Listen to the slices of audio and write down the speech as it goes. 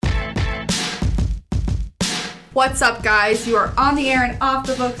What's up, guys? You are on the air and off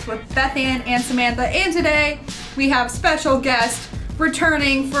the books with Beth Ann and Samantha, and today we have special guest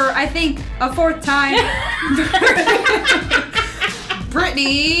returning for, I think, a fourth time,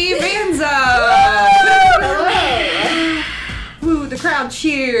 Brittany Vanza. Hello. Woo, the crowd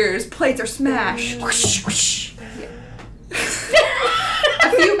cheers, plates are smashed. Whoosh, whoosh.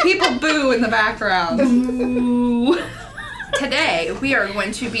 A few people boo in the background. Boo. Today, we are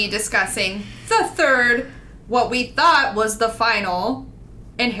going to be discussing the third, what we thought was the final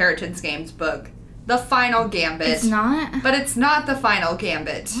Inheritance Games book. The final Gambit. It's not? But it's not the final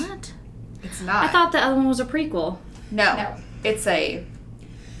Gambit. What? It's not. I thought the other one was a prequel. No. It's a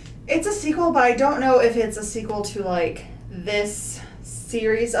sequel, but I don't know if it's a sequel to, like, this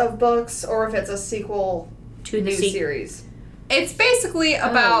series of books or if it's a sequel To the new series. It's basically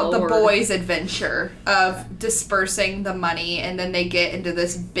about the Lord. boys' adventure of dispersing the money, and then they get into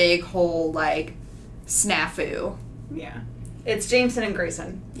this big whole, like, snafu. Yeah. It's Jameson and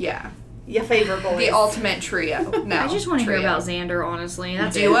Grayson. Yeah. Your favorite boys. The ultimate trio. No. I just want to hear trio. about Xander, honestly.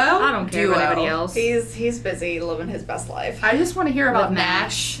 That's Duo? it. I don't care about anybody else. He's busy living his best life. I just want to hear about With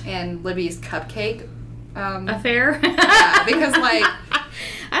Nash and Libby's cupcake. Affair? Yeah, because, like,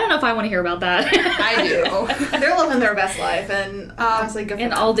 I don't know if I want to hear about that. I do. They're living their best life, and honestly, good for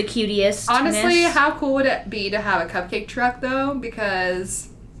And them. all the cutest. Honestly, how cool would it be to have a cupcake truck, though? Because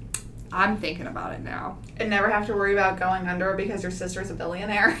I'm thinking about it now. And never have to worry about going under because your sister's a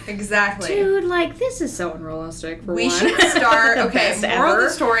billionaire. Exactly. Dude, like, this is so unrealistic for We one. should start. The Okay, best moral of ever. the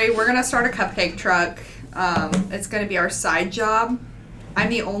story: we're gonna start a cupcake truck. It's gonna be our side job. I'm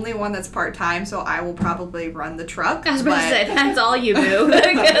the only one that's part time, so I will probably run the truck. I was about to but, say, that's all you do.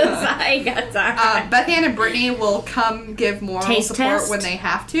 Because I ain't got time. Beth Ann and Brittany will come give moral Taste support test. when they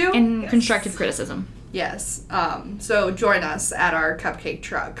have to. And constructive criticism. Yes. So join us at our cupcake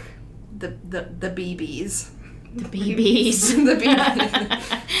truck. The BBs. The BBs. The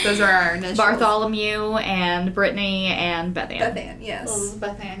BBs. Those are our initials. Bartholomew and Brittany and Beth Ann. Beth Ann, yes.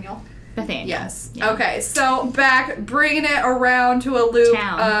 Elizabeth Daniel. Beth Ann. Yes. Yeah. Okay, so back, bringing it around to a loop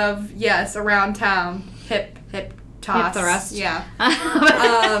Town. of, yes, around town. Hip, toss. Hip thrust. Yeah.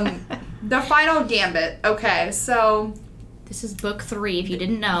 The final Gambit. Okay, so, This is book 3, if you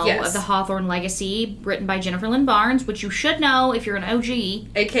didn't know, Yes. of the Hawthorne Legacy, written by Jennifer Lynn Barnes, which you should know if you're an OG.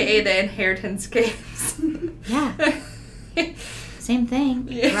 AKA the Inheritance Games. Yeah. Same thing,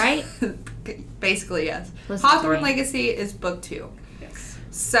 Yeah. right? Basically, yes. Listen to Hawthorne me. Legacy is book 2. Yes.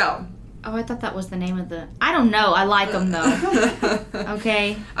 So. Oh, I thought that was the name of the... I don't know. I like them, though.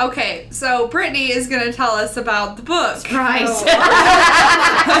 Okay. Okay, so Brittany is going to tell us about the book. Surprise.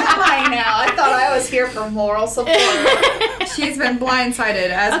 I know. I thought I was here for moral support. She's been blindsided,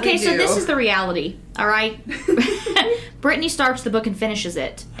 as Okay, we do. so this is the reality, all right? Brittany starts the book and finishes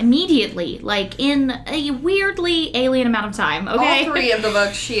it immediately, like in a weirdly alien amount of time, okay? All 3 of the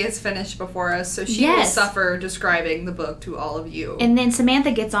books she has finished before us, so she will Yes. suffer describing the book to all of you. And then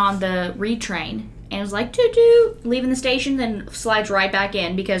Samantha gets on the read train and was like, toot-toot, leaving the station, then slides right back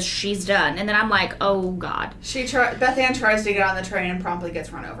in because she's done. And then I'm like, oh, God. Beth Ann tries to get on the train and promptly gets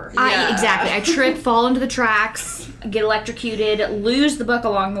run over. Yeah. Exactly. I trip, fall into the tracks, get electrocuted, lose the book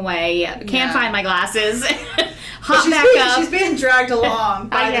along the way, can't Yeah. find my glasses, hop She's back up. She's being dragged along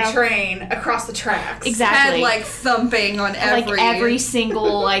by I the know. train across the tracks. Exactly. Head, like, thumping on every... Like every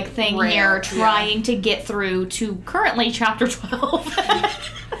single like thing rail, here, yeah. trying to get through to currently chapter 12.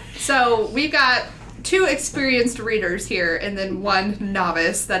 So, we've got 2 experienced readers here, and then 1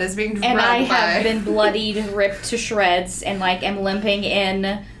 novice that is being dragged And I by... have been bloodied, ripped to shreds, and like am limping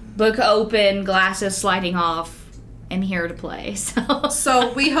in, book open, glasses sliding off, and here to play.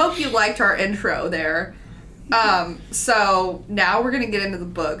 So, we hope you liked our intro there. So, now we're going to get into the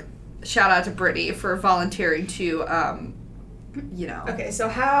book. Shout out to Brittany for volunteering to, Okay, so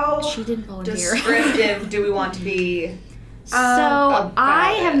how She didn't volunteer. descriptive do we want to be? So About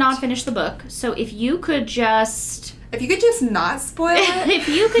I have it. not finished the book. So if you could just If you could just not spoil it. if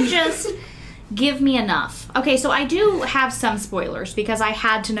you could just give me enough. Okay, so I do have some spoilers because I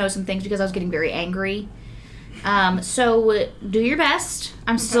had to know some things because I was getting very angry. So do your best.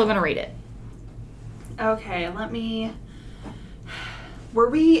 I'm still gonna read it. Okay, let me. Were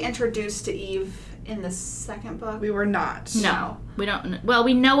we introduced to Eve in the second book? We were not. No, we don't. Well,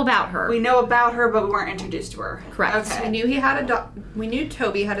 we know about her. We know about her, but we weren't introduced to her. Correct. We Okay. knew he had we knew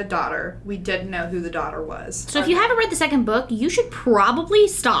Toby had a daughter. We didn't know who the daughter was. So if you haven't read the second book, you should probably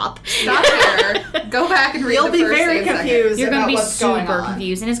stop. Stop there. Go back and read You'll the be first very and second. confused. You're going about to be what's going super on.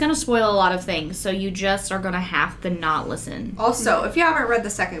 confused, and it's going to spoil a lot of things. So you just are going to have to not listen. Also, if you haven't read the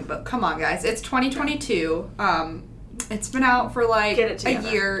second book, come on, guys. It's 2022. It's been out for like Get it a together.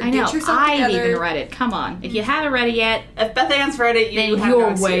 year. I know. Get yourself I've together. even read it. Come on. If you haven't read it yet, If Beth Ann's read it, you then have you're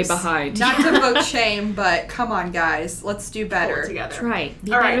no way excuse. behind. Not to book shame, but come on, guys. Let's do Pull it better. together. That's right.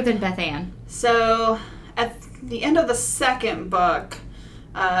 Be All better right. than Beth Ann. So, at the end of the second book,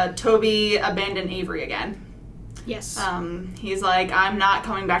 Toby abandoned Avery again. Yes. He's like, I'm not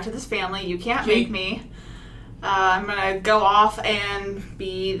coming back to this family. You can't make me. I'm going to go off and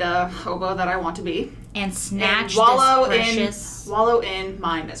be the hobo that I want to be. And snatch and wallow this precious... in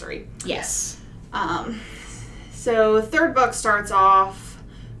my misery. Yes. So, third book starts off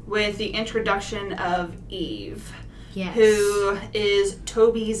with the introduction of Eve, Yes. who is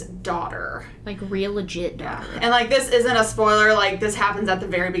Toby's daughter. Like, real legit daughter. And, like, this isn't a spoiler. Like, this happens at the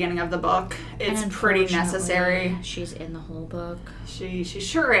very beginning of the book. It's And pretty unfortunately, necessary. She's in the whole book. She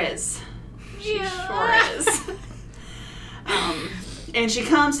sure is. She Yeah. sure is. And she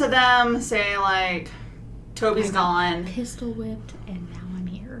comes to them saying, like, Toby's gone. Pistol whipped, and now I'm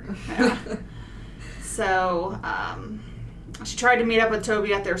here. Yeah. So, she tried to meet up with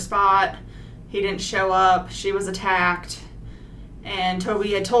Toby at their spot. He didn't show up. She was attacked. And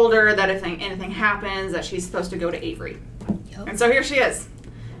Toby had told her that if anything happens, that she's supposed to go to Avery. Yep. And so here she is,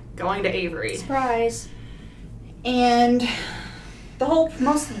 going to Avery. Surprise. And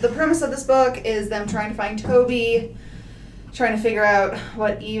the premise of this book is them trying to find Toby, trying to figure out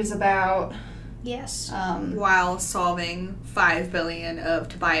what Eve's about. Yes. While solving 5 billion of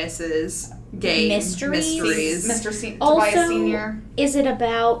Tobias's gay Mysteries? mysteries. Tobias Sr. Is it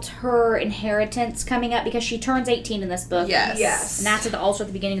about her inheritance coming up? Because she turns 18 in this book. Yes. Yes. And that's also at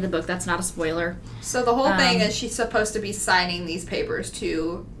the beginning of the book. That's not a spoiler. So the whole thing Um, is she's supposed to be signing these papers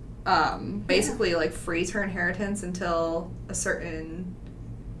to basically like freeze her inheritance until a certain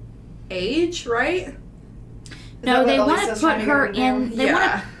age, right? No, they want to Elisa's put trying to her get her to in. do? They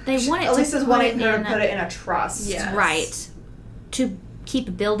Yeah. want it Elisa's to put wanting it her in. to put it in a trust. Yes. Right. To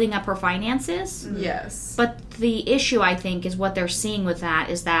keep building up her finances. Yes. But the issue, I think, is what they're seeing with that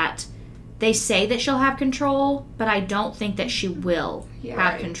is that they say that she'll have control, but I don't think that she will have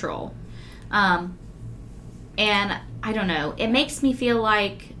Right. control. And I don't know. It makes me feel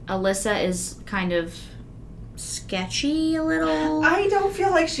like Alyssa is kind of sketchy a little. I don't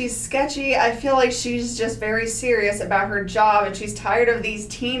feel like she's sketchy. I feel like she's just very serious about her job, and she's tired of these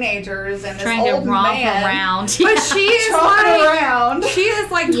teenagers and trying this to old romp man around. But she is tromping like around. she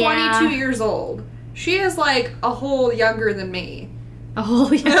is like 22 Yeah. years old. She is like a whole younger than me.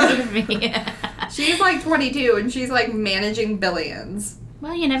 Oh, yeah, me. She's like 22 and she's like managing billions.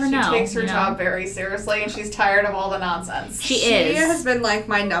 Well, you never She know. takes her you know? job very seriously, and she's tired of all the nonsense. She She is. has been like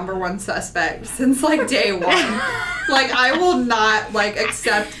my number one suspect since like day one. Like I will not like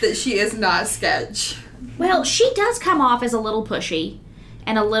accept that she is not sketch. Well, she does come off as a little pushy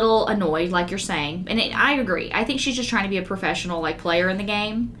and a little annoyed, like you're saying. And I agree. I think she's just trying to be a professional, like, player in the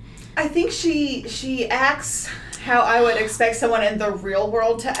game. I think she acts how I would expect someone in the real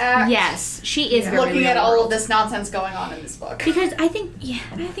world to act. Yes, she is very Looking at real all world. of this nonsense going on in this book. Because I think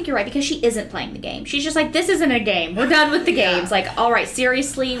you're right. Because she isn't playing the game. She's just like, this isn't a game. We're done with the games. Like, all right,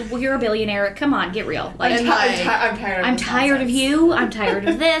 seriously, well, you're a billionaire. Come on, get real. Like, I'm tired of I'm this tired of nonsense. you. I'm tired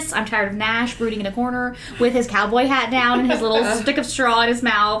of this. I'm tired of Nash brooding in a corner with his cowboy hat down and his little stick of straw in his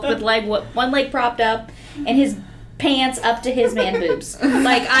mouth with one leg propped up and his pants up to his man boobs.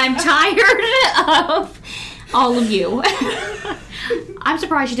 Like, I'm tired of all of you. I'm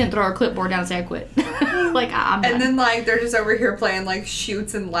surprised she didn't throw her clipboard down and say I quit. Like, I'm done. And then like they're just over here playing like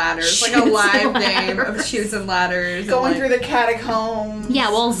shoots and ladders, like a Chutes and live game of Ladders. shoots and ladders. Going and, through the catacombs. Yeah,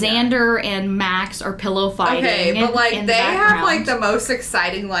 well, Xander and Max are pillow fighting. okay, but like in they the have like background. the most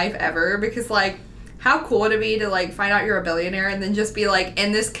exciting life ever because like how cool would it be to like find out you're a billionaire and then just be like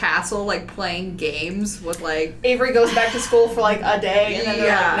in this castle like playing games with like Avery goes back to school for like a day, and then they're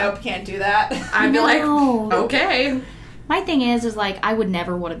Yeah. like, nope, can't do that. I'd be like No. okay. My thing is like I would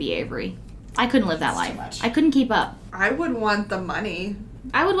never want to be Avery. I couldn't live that It's too life. much. I couldn't keep up. I would want the money.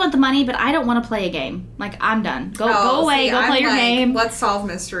 I would want the money, but I don't want to play a game. Like, I'm done. Go away. see, Go I'm play your like, game. Let's solve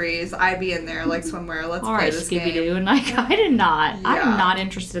mysteries. I'd be in there like swimwear. Let's All play right, this Scooby game. Doo. And like, I did not. Yeah. I'm not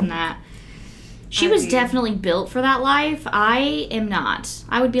interested in that. She I was mean- definitely built for that life. I am not.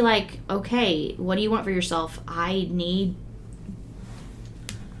 I would be like, okay, what do you want for yourself? I need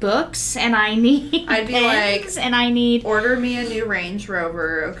books, and I need I'd be pens, like- and I need. Order me a new Range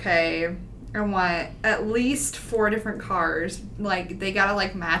Rover, okay? I want at least 4 different cars. Like they gotta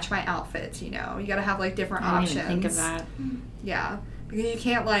like match my outfits, you know. You gotta have like different I didn't options. even think of that. Yeah, because you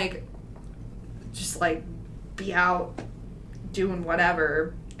can't like just like be out doing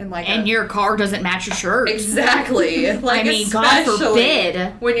whatever And your car doesn't match your shirt. Exactly. Like, I mean, God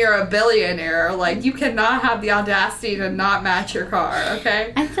forbid. When you're a billionaire, like, you cannot have the audacity to not match your car,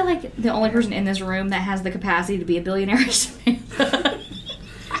 okay? I feel like the only person in this room that has the capacity to be a billionaire is Samantha.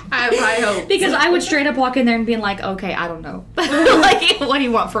 I have high hopes. Because I would straight up walk in there and be like, okay, I don't know. Like, what do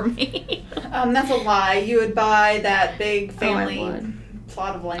you want from me? That's a lie. You would buy that big family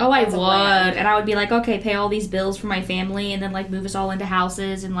plot of land. Oh, I would. And I would be like, okay, pay all these bills for my family and then, like, move us all into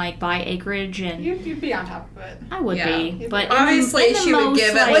houses and, like, buy acreage and... You'd be on top of it. I would be. But obviously, she would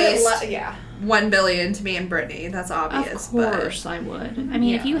give at least $1 billion to me and Brittany. That's obvious. Of course I would. I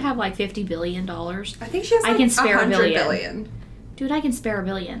mean, if you have, like, $50 billion... I think she has, like, I can spare $100 billion. Dude, I can spare $1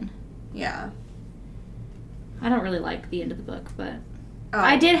 billion. Yeah. I don't really like the end of the book, but...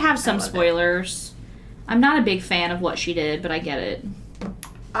 I did have some spoilers. I'm not a big fan of what she did, but I get it.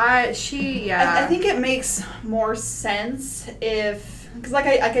 I think it makes more sense if, because like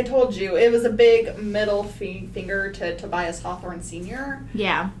I told you, it was a big middle finger to Tobias Hawthorne Sr.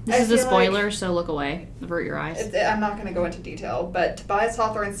 Yeah, this is a spoiler, so look away, avert your eyes. I'm not going to go into detail, but Tobias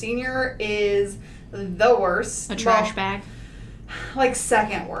Hawthorne Sr. is the worst. A trash bag? Like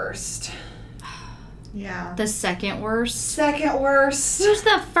second worst. Yeah. The second worst? Second worst. Who's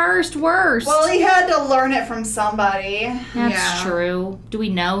the first worst? Well, he had to learn it from somebody. That's true. Do we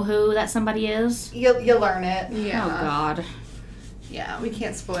know who that somebody is? You learn it. Yeah. Oh, God. Yeah, we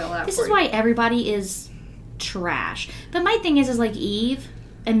can't spoil that. This is why everybody is trash. But my thing is like, Eve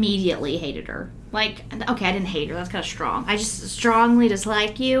immediately hated her. Like, okay, I didn't hate her. That's kind of strong. I just strongly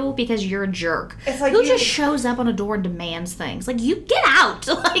dislike you because you're a jerk. It's like who just shows up on a door and demands things? Like, you get out.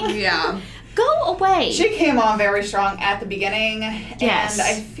 Like, yeah. Go away. She came on very strong at the beginning. Yes.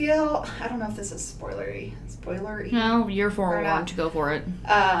 And I don't know if this is spoilery. No, you're forewarned to go for it.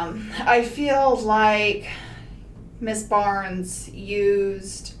 I feel like Miss Barnes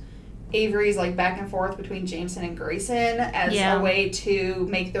used Avery's like back and forth between Jameson and Grayson as a way to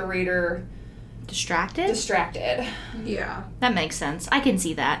make the reader distracted. Yeah. That makes sense. I can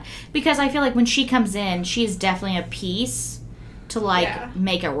see that. Because I feel like when she comes in, she's definitely a piece to like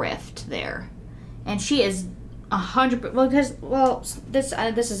make a rift there. And she is 100%,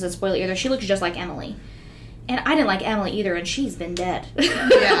 this is a spoiler either. She looks just like Emily. And I didn't like Emily either, and she's been dead.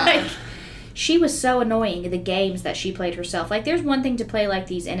 Yeah. Like, she was so annoying, the games that she played herself. Like, there's one thing to play, like,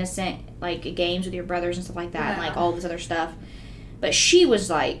 these innocent, like, games with your brothers and stuff like that, and, like, all this other stuff. But she was,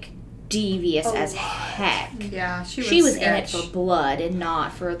 like, devious as heck. Yeah, she was in it for blood and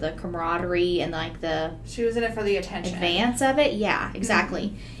not for the camaraderie and, like, she was in it for the attention. Advance of it. Yeah, exactly.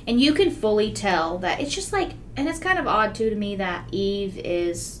 Mm-hmm. And you can fully tell that it's just, like, and it's kind of odd, too, to me that Eve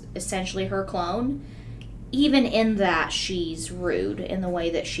is essentially her clone. Even in that she's rude in the way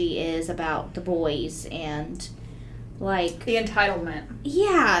that she is about the boys and, like... the entitlement.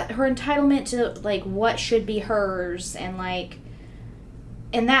 Yeah, her entitlement to, like, what should be hers and, like...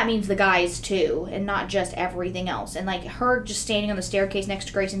 And that means the guys, too, and not just everything else. And, like, her just standing on the staircase next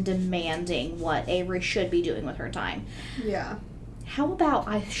to Grayson demanding what Avery should be doing with her time. Yeah. How about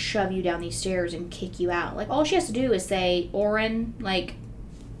I shove you down these stairs and kick you out? Like, all she has to do is say, Oren, like...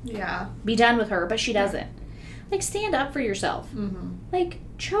 yeah. Be done with her, but she doesn't. Like, stand up for yourself. Mm-hmm. Like,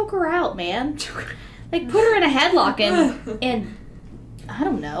 choke her out, man. Like, put her in a headlock and I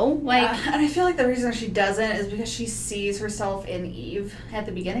don't know. Like, and I feel like the reason she doesn't is because she sees herself in Eve, at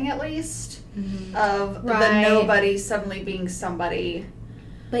the beginning at least, of the nobody suddenly being somebody.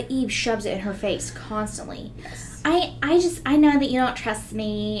 But Eve shoves it in her face constantly. Yes. I know that you don't trust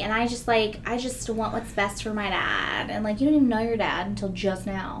me, and I just want what's best for my dad. And, like, you don't even know your dad until just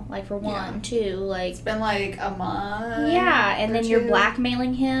now. Like, for one, two, like... It's been, like, a month. Yeah, and then you're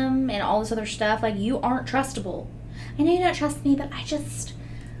blackmailing him and all this other stuff. Like, you aren't trustable. I know you don't trust me, but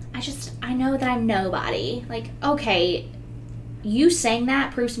I know that I'm nobody. Like, okay, you saying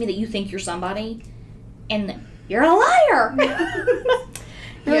that proves to me that you think you're somebody, and you're a liar.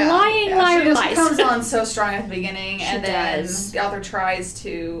 You're lying, liar, she lies. She comes on so strong at the beginning, and then does. The author tries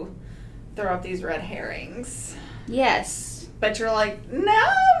to throw up these red herrings. Yes. But you're like, no,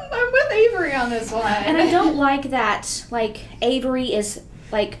 I'm with Avery on this one. And I don't like that, like, Avery is,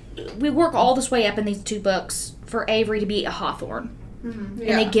 like, we work all this way up in these two books for Avery to be a Hawthorne. Mm-hmm.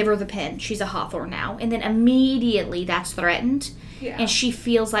 And they give her the pen. She's a Hawthorne now. And then immediately that's threatened. Yeah. And she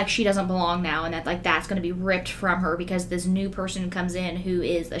feels like she doesn't belong now and that, like, that's going to be ripped from her because this new person comes in who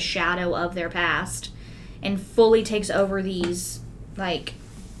is a shadow of their past and fully takes over these, like...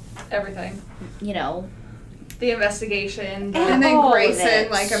 everything. You know... the investigation. And then Grayson,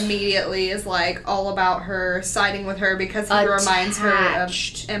 like, immediately is, like, all about her, siding with her because he reminds her of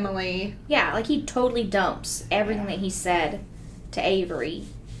Emily. Yeah, like, he totally dumps everything that he said to Avery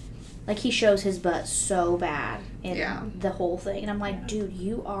Like, he shows his butt so bad in Yeah. the whole thing. And I'm like, dude,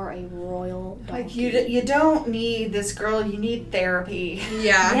 you are a royal donkey. Like, you don't need this girl. You need therapy.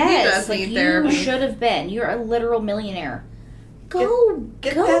 Yeah, Yes, he does like, need you therapy. should have been. You're a literal millionaire. Go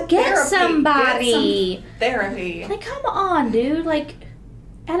Get get that therapy. somebody. Get some therapy. Like, come on, dude. Like,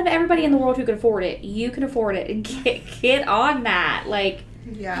 out of everybody in the world who can afford it, you can afford it. And get on that. Like,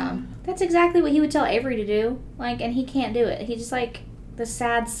 Yeah. that's exactly what he would tell Avery to do. Like, and he can't do it. He's just like the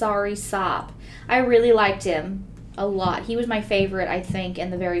sad, sorry sop. I really liked him a lot. He was my favorite, I think, in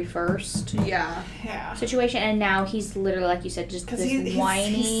the very first Yeah. Yeah. situation. And now he's literally, like you said, just Because this he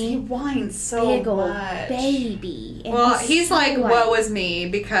whiny, whines so big old much. baby. And Well, he's so, like, woe is me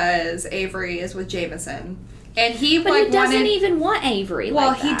because Avery is with Jameson. And he But like he doesn't wanted, even want Avery. well,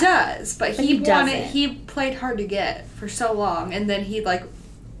 like he that. does, but But he he wanted, doesn't. he played hard to get for so long, and then he like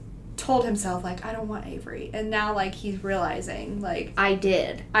told himself like, I don't want Avery, and now like he's realizing like I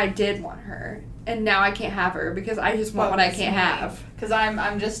did. I did want her, and now I can't have her because I just want what I can't have. Because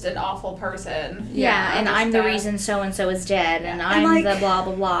I'm just an awful person. Yeah, and I'm the understand. reason so and so is dead, and I'm like- the blah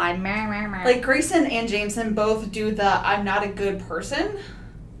blah blah, and meh, meh, meh. Like, Grayson and Jameson both do the I'm not a good person.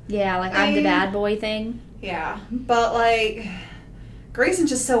 yeah, like I'm the bad boy thing. Yeah. But, like,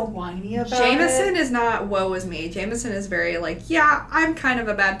 Grayson's just so whiny about Jameson it. is not woe is me. Jameson is very like, yeah, I'm kind of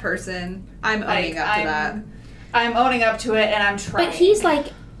a bad person. I'm owning up to that. I'm owning up to it, and I'm trying. But he's like,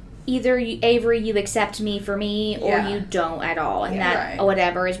 either you, Avery, you accept me for me, or Yeah. you don't at all, and Yeah, that right.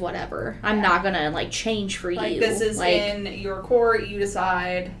 whatever is whatever. I'm Yeah. not gonna like change for like, you. this is like, in your court, you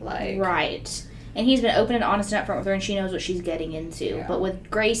decide, like... right. And he's been open and honest and upfront with her, and she knows what she's getting into. Yeah. But with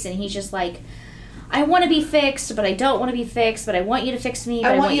Grayson, he's just like, I want to be fixed, but I don't want to be fixed, but I want you to fix me,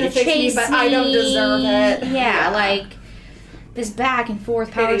 but I want you to fix me, chase but I don't deserve it. Yeah, like this back and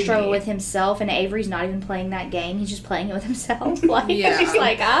forth power Pity struggle me. with himself, and Avery's not even playing that game. He's just playing it with himself. Like, Yeah. she's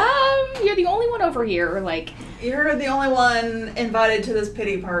like, you're the only one over here. Like, You're the only one invited to this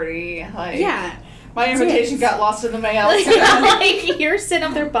pity party. Like, yeah. my invitation got lost in the mail. Like, you're sitting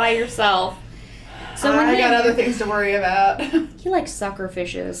up there by yourself. So when I he, got other things to worry about. he like sucker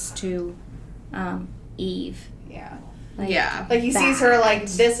fishes to Eve. Yeah. Like, Yeah. Like, he sees her bad. like,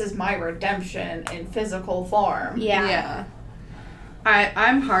 this is my redemption in physical form. Yeah. Yeah.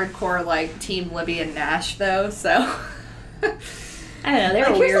 I'm hardcore like Team Libby and Nash though, so I don't know. They're Like,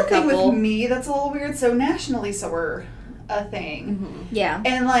 a here's weird the thing couple. with me that's a little weird. So Nash and Lisa were a thing. Yeah.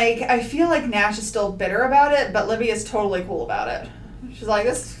 And, like, I feel like Nash is still bitter about it, but Libby is totally cool about it. She's like,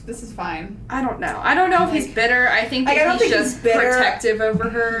 this is fine. I don't know. I don't know if he's Like- bitter. I think Like, that I don't he's think just he's bitter. protective over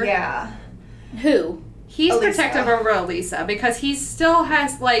her. Yeah. Who? He's Elisa. protective over Elisa because he still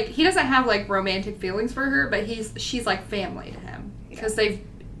has like he doesn't have like romantic feelings for her, but she's like family to him because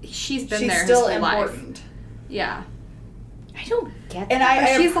she's been She's there still his whole important. life. Yeah. I don't get that. And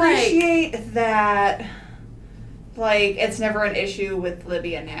I She's like- appreciate that, like, it's never an issue with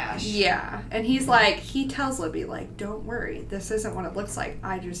Libby and Nash. Yeah. And he's like he tells Libby like, don't worry, this isn't what it looks like.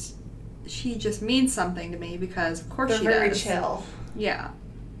 She just means something to me because of course They're she very does. chill. Yeah.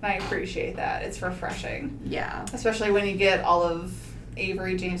 I appreciate that. It's refreshing. Yeah. Especially when you get all of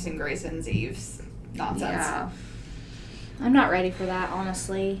Avery, Jameson, Grayson's Eve's nonsense. Yeah. I'm not ready for that,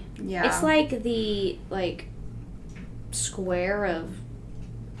 honestly. Yeah. It's like the square of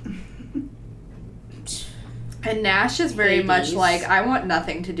And Nash is very much 80s. like, I want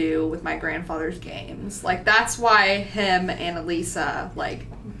nothing to do with my grandfather's games. Like, that's why him and Elisa, like,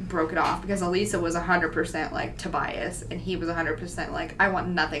 broke it off. Because Elisa was 100% like Tobias, and he was 100% like, I want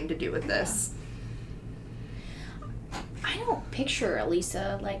nothing to do with this. I don't picture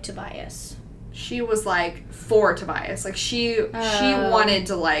Elisa like Tobias. She was, like, for Tobias. Like, she Oh. wanted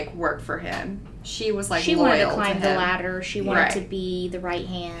to, like, work for him. She was, like, She loyal wanted to climb the him. ladder. She wanted Right. to be the right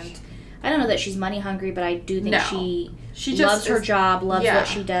hand. I don't know that she's money hungry, but I do think No. she She just loves her is- job, loves yeah. what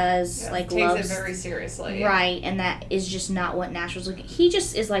she does, Yeah, like takes loves it very seriously. right, and that is just not what Nash was looking. He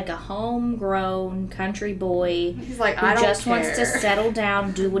just is like a homegrown country boy He's like, who I don't just care. wants to settle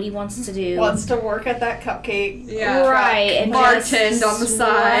down, do what he wants to do. Wants to work at that cupcake. Yeah. Right, and Bartend just on the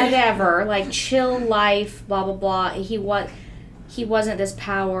side. whatever, like chill life, blah blah blah. He wasn't this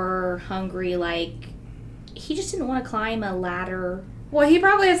power hungry, like he just didn't want to climb a ladder. Well, he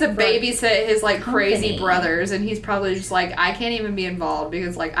probably has to For babysit his, like, crazy company. brothers, and he's probably just like, I can't even be involved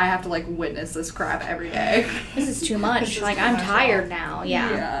because, like, I have to, like, witness this crap every day. This is too This much. is Like too I'm much. tired now.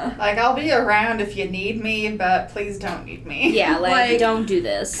 Yeah. Like, I'll be around if you need me, but please don't need me. Yeah, like, Like, don't do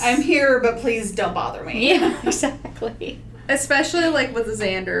this. I'm here, but please don't bother me. Yeah, exactly. Especially, like, with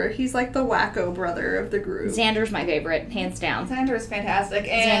Xander. He's, like, the wacko brother of the group. Xander's my favorite, hands down. Xander's fantastic.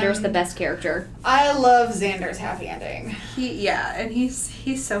 And Xander's the best character. I love Xander's happy ending. And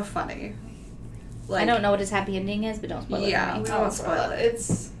he's so funny. Like, I don't know what his happy ending is, but don't spoil it for me. We won't spoil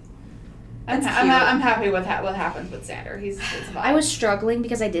it. I'm happy with what happens with Xander. It's I was struggling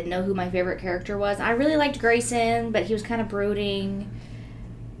because I didn't know who my favorite character was. I really liked Grayson, but he was kind of brooding.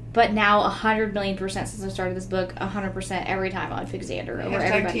 But now, 100,000,000% since I started this book, 100% every time I would pick Xander over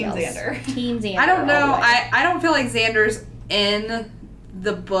everybody Team else. Xander. Team Xander. I don't know. I don't feel like Xander's in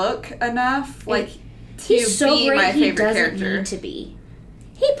the book enough, like, to he's so be great, my he favorite doesn't character. Need to be.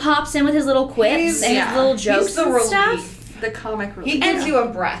 He pops in with his little quips and his little jokes and stuff. The comic relief. He gives you a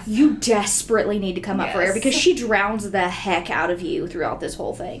breath. You desperately need to come up for air because she drowns the heck out of you throughout this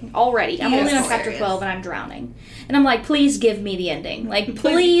whole thing. Already. I'm only on chapter 12 and I'm drowning. And I'm like, please give me the ending. Like,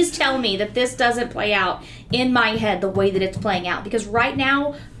 please tell me that this doesn't play out in my head the way that it's playing out. Because right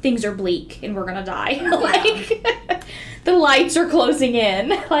now, things are bleak and we're gonna die. Like, the lights are closing in.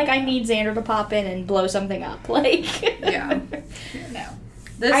 Like, I need Xander to pop in and blow something up. Like, No.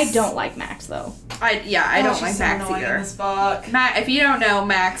 I don't like Max, though. I don't like so Max annoying either. in this book. If you don't know,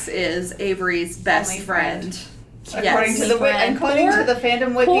 Max is Avery's best friend. According to the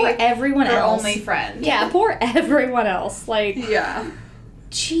fandom wiki, poor everyone her else. only friend. Yeah, poor everyone else. Like, yeah.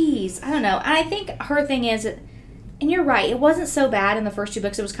 Jeez, I don't know. And I think her thing is, and you're right, it wasn't so bad in the first 2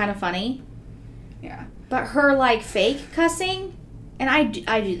 books. It was kind of funny. Yeah. But her, like, fake cussing, and I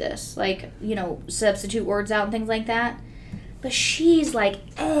do this, like, you know, substitute words out and things like that. But she's like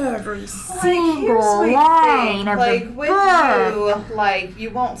every single line of like the with book. you, like you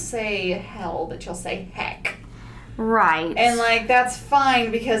won't say hell, but you'll say heck. Right. And like that's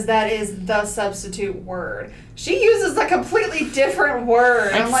fine because that is the substitute word. She uses a completely different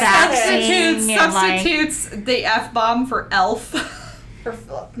word. Like I'm like, substitutes the F-bomb for elf. Or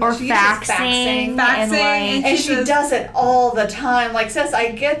faxing. And she does it all the time. Like, sis, I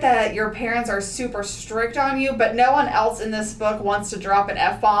get that your parents are super strict on you, but no one else in this book wants to drop an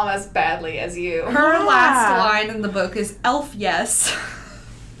F-bomb as badly as you. Her last line in the book is elf yes.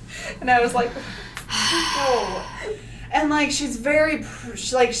 And I was like, oh. And like she's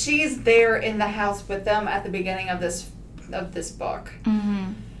she's there in the house with them at the beginning of this book.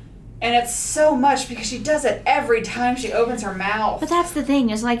 Mm-hmm. And it's so much because she does it every time she opens her mouth. But that's the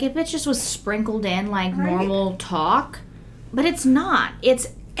thing, is like if it just was sprinkled in like normal talk, but it's not. It's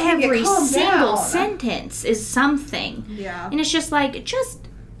every single sentence is something. Yeah. And it's just like,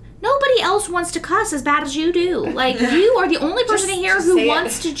 nobody else wants to cuss as bad as you do. Like, you are the only person in here who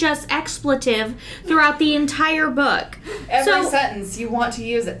wants to just expletive throughout the entire book. Every sentence, you want to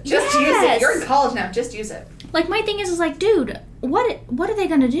use it. Just use it. You're in college now. Just use it. Like, my thing is like, dude, what are they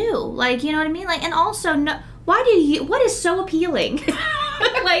gonna do? Like, you know what I mean? Like, and also, what is so appealing?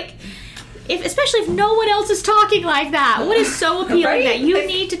 Like, especially if no one else is talking like that. What is so appealing that you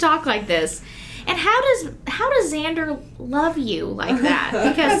need to talk like this? And how does Xander love you like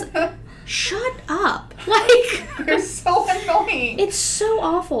that? Because shut up. Like, you're so annoying. It's so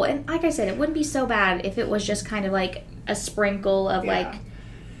awful. And like I said, it wouldn't be so bad if it was just kind of like a sprinkle of like,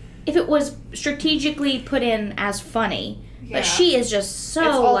 if it was strategically put in as funny. Yeah. But she is just so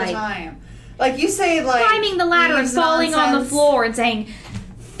it's all like the time. Like you say, like climbing the ladder and falling on the floor and saying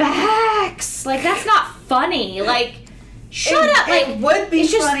facts. Like, that's not funny. Like, shut up. Like, it would be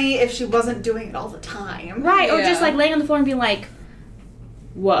funny if she wasn't doing it all the time. Right, or just like laying on the floor and being like,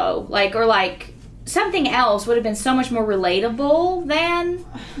 whoa. Like, or like something else would have been so much more relatable than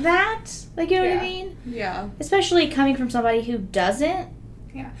that. Like, you know what I mean? Yeah. Especially coming from somebody who doesn't.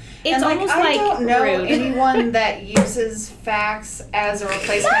 Yeah. It's almost I don't know rude. anyone that uses facts as a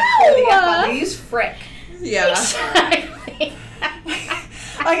replacement for the F-bomb. They use frick. Yeah. Exactly.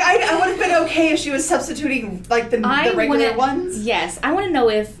 Like, I would have been okay if she was substituting, like, the regular ones. Yes. I want to know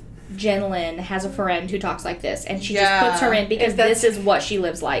if Jen Lynn has a friend who talks like this, and she just puts her in because this is what she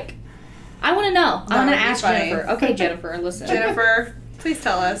lives like. I want to know. I'm going to ask Jennifer. Okay, Jennifer, listen. Jennifer, please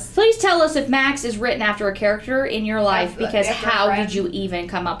tell us. Please tell us if Max is written after a character in your life, because how did you even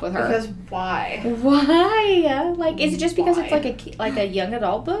come up with her? Because why? Why? Like, is it just because it's like a young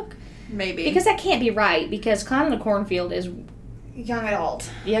adult book? Maybe. Because that can't be right, because Clown in the Cornfield is young adult.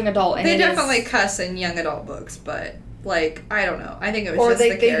 And they definitely cuss in young adult books, but, like, I don't know. I think it was just the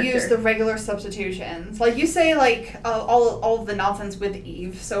character. Or they use the regular substitutions. Like, you say, like, all of the nonsense with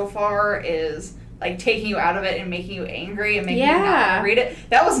Eve so far is, like, taking you out of it and making you angry and making you not want to read it.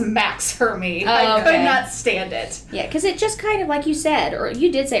 That was max for me. I could not stand it. Yeah, because it just kind of, like you said, or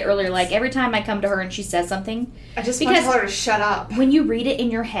you did say earlier, like, every time I come to her and she says something, I just want to tell her to shut up. When you read it in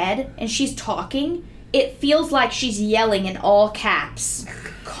your head and she's talking, it feels like she's yelling in all caps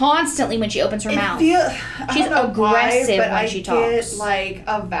constantly when she opens her mouth. She's aggressive when she talks. I get like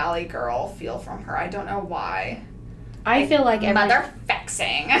a Valley Girl feel from her. I don't know why. I feel like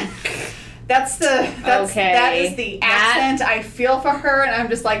motherfixing. That is the accent I feel for her, and I'm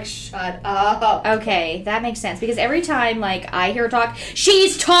just like, shut up. Okay, that makes sense, because every time like I hear her talk,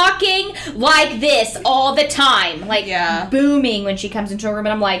 she's talking like this all the time, like booming when she comes into a room,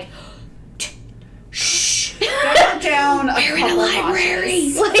 and I'm like, shh, go down a we're in a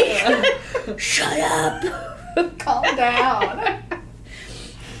library. Like, shut up, calm down.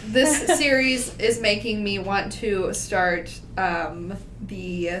 This series is making me want to start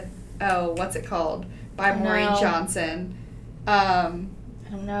what's it called? By Maureen Johnson. I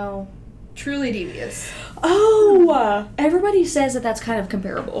don't know. Truly Devious. Oh! Everybody says that that's kind of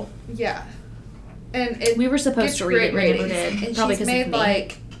comparable. Yeah. And we were supposed to read it, we never did. And probably she's made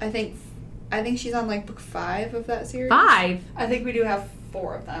like, I think she's on like book 5 of that series. 5? I think we do have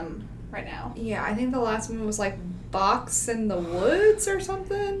 4 of them right now. Yeah, I think the last one was like Box in the Woods or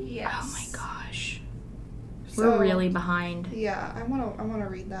something. Yes. Oh my gosh. So, we're really behind. Yeah, I wanna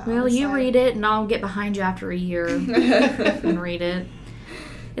read that. Well, you read it, and I'll get behind you after a year and read it.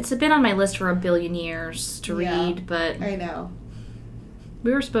 It's been on my list for a billion years to read, but I know.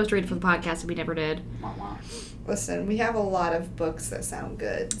 We were supposed to read it for the podcast, and we never did. Listen, we have a lot of books that sound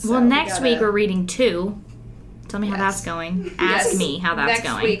good. So well, next week we're reading 2. Tell me how Yes. that's going. Ask me how that's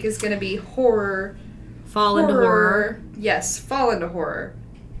going. Next week is going to be horror. Fall into horror. Yes, Fall into Horror.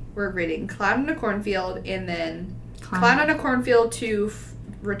 We're reading Cloud in a Cornfield, and then Cloud in a Cornfield to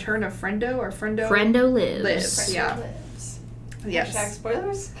Return of Friendo, or Friendo. Friendo Lives. Yes. Hashtag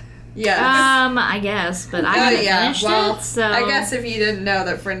spoilers? Yes. I guess, but I haven't finished it, so... I guess if you didn't know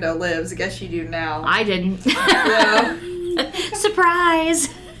that Friendo lives, I guess you do now. I didn't. Yeah. Surprise!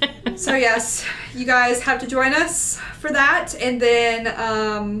 So yes, you guys have to join us for that, and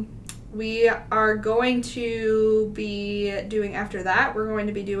then we are going to be doing, after that, we're going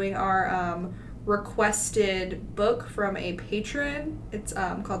to be doing our requested book from a patron. It's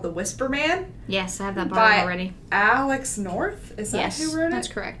called The Whisper Man. Yes, I have that borrowed already. Alex North. Is that who wrote it? That's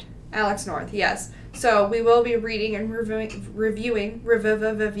correct. Alex North, yes. So we will be reading and reviewing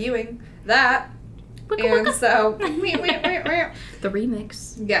that. And so the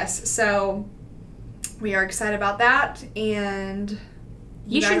remix. Yes, so we are excited about that, and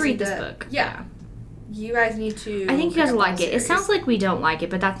you should read this book. Yeah. You guys need to. I think you guys will like it. It sounds like we don't like it,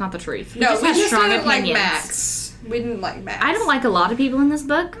 but that's not the truth. No, we just strong didn't opinions. like Max. We didn't like Max. I don't like a lot of people in this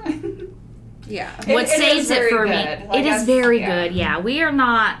book. Yeah. What saves it for me? Like, it is very good. Yeah, we are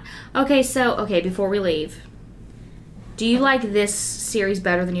not. Okay, so before we leave, do you like this series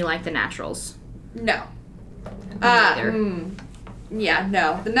better than you like The Naturals? No. Neither. Yeah,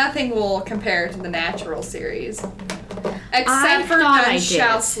 no. The Nothing will compare to the Natural series. I Except for thought None I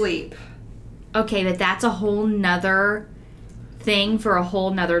Shall did. Sleep. Okay, but that's a whole nother thing for a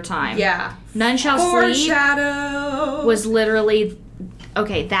whole nother time. Yeah. None Shall Sleep Foreshadow. was literally...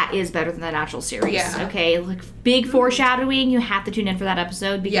 Okay, that is better than the Natural series. Yeah. Okay, like big foreshadowing. You have to tune in for that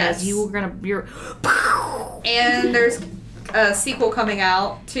episode because Yes. you're... And there's a sequel coming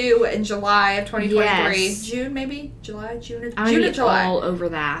out too in July of 2023. Yes. June maybe? June I'm or gonna be July. all over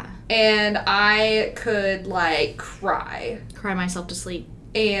that. And I could like cry. Cry myself to sleep.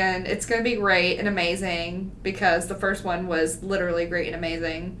 And it's going to be great and amazing because the first one was literally great and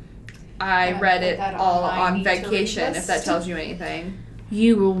amazing. I read it all on vacation, if that tells you anything.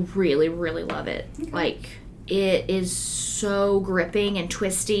 You will really, really love it. Okay. Like, it is so gripping and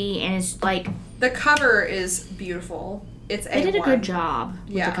twisty, and it's like... The cover is beautiful. It's A1. They did a good job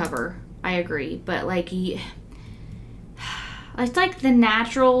with the cover. I agree. But, like, it's like The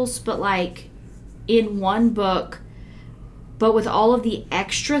Naturals, but, like, in one book, but with all of the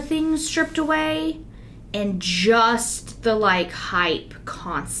extra things stripped away, and just the, like, hype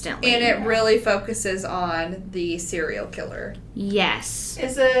constantly. And it really focuses on the serial killer. Yes.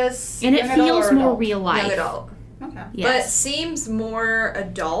 Is this and it feels more real life. Young adult. Okay. Yes. But seems more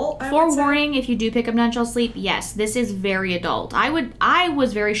adult, I would say. Forewarning, if you do pick up None Shall Sleep, yes, this is very adult. I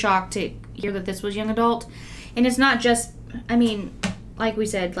was very shocked to hear that this was young adult. And it's not just, I mean, like we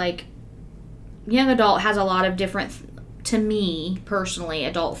said, like, young adult has a lot of different, to me, personally,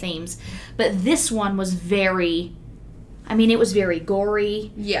 adult themes. But this one was very, I mean, it was very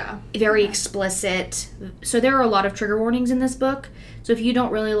gory. Yeah. Very explicit. So there are a lot of trigger warnings in this book. So if you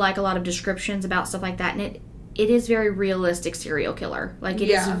don't really like a lot of descriptions about stuff like that, and it is very realistic serial killer. Like, it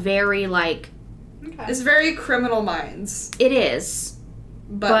is very, like... Okay. It's very Criminal Minds. It is.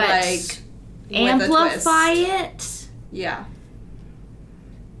 But like... amplify it. Yeah.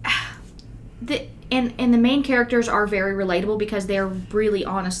 And the main characters are very relatable because they're really,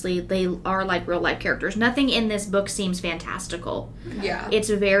 honestly, they are like real life characters. Nothing in this book seems fantastical. Yeah. It's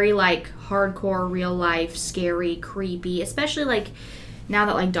very like hardcore, real life, scary, creepy, especially like now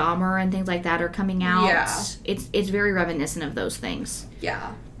that like Dahmer and things like that are coming out. Yeah. It's very reminiscent of those things.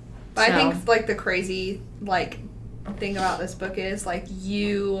 Yeah. But I think like the crazy like thing about this book is like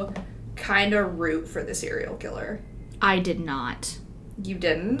you kind of root for the serial killer. I did not. You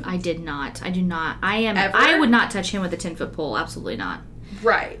didn't? I did not. I do not. Ever? I would not touch him with a 10-foot pole. Absolutely not.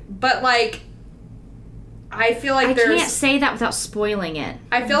 Right. But like I feel like I there's can't say that without spoiling it.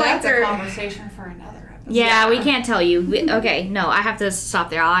 I feel like That's a there conversation for another episode. Yeah, we can't tell you. Okay, no, I have to stop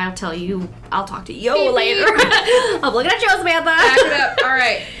there. I'll tell you. I'll talk to you Beep, later. I'm looking at you, Samantha. back it up. All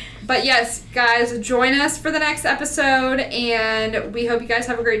right. But yes, guys, join us for the next episode, and we hope you guys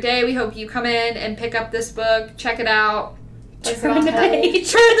have a great day. We hope you come in and pick up this book, check it out. Turn the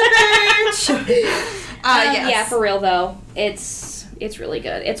page. Turn the page. Yes. Yeah, for real though, it's really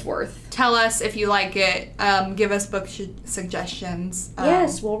good. It's worth. Tell us if you like it. Give us book suggestions.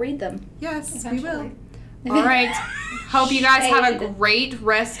 Yes, we'll read them. Yes, Eventually. we will. All right. Hope you guys have a Shade. great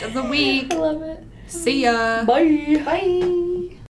rest of the week. I love it. See ya. Bye. Bye.